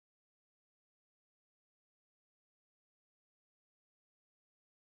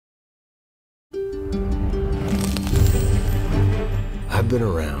been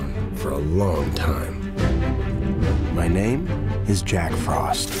around for a long time. My name is Jack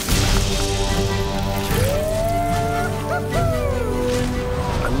Frost.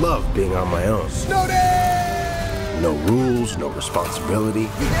 I love being on my own. Snow day! No rules, no responsibility.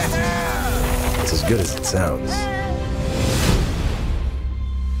 Yeah! It's as good as it sounds.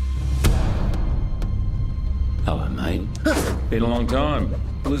 Hello, mate. Been a long time.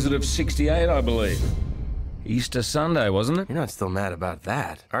 Blizzard of '68, I believe. Easter Sunday, wasn't it? You're not still mad about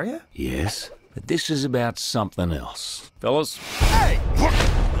that, are you? Yes, but this is about something else. Fellas? Hey!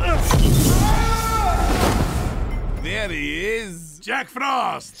 There he is! Jack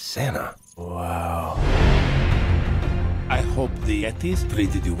Frost! Santa. Wow. I hope the Yetis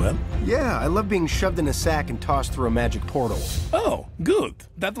treated you well. Yeah, I love being shoved in a sack and tossed through a magic portal. Oh, good.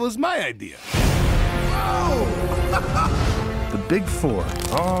 That was my idea. The Big Four,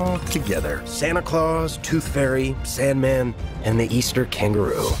 all together. Santa Claus, Tooth Fairy, Sandman, and the Easter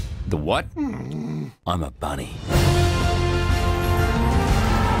Kangaroo. The what? I'm a bunny.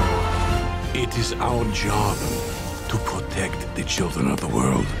 It is our job to protect the children of the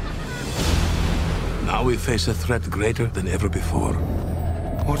world. Now we face a threat greater than ever before.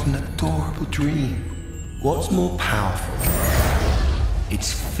 What an adorable dream. What's more powerful?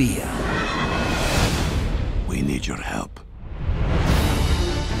 It's fear. We need your help.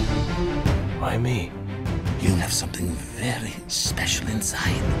 Why me? You have something very special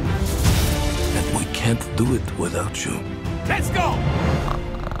inside. And we can't do it without you. Let's go!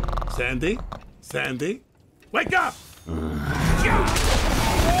 Sandy? Sandy? Wake up!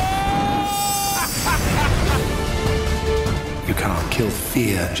 You cannot kill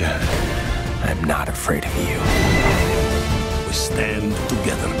fear, Jack. I'm not afraid of you. We stand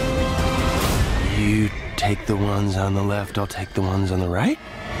together. You take the ones on the left, I'll take the ones on the right?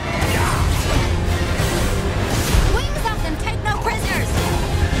 Wings up and take no prisoners!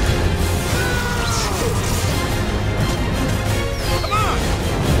 Come on!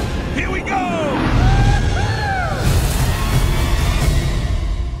 Here we go!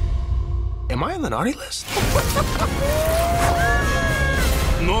 Am I on the naughty list?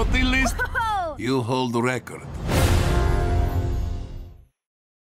 Naughty list? You hold the record.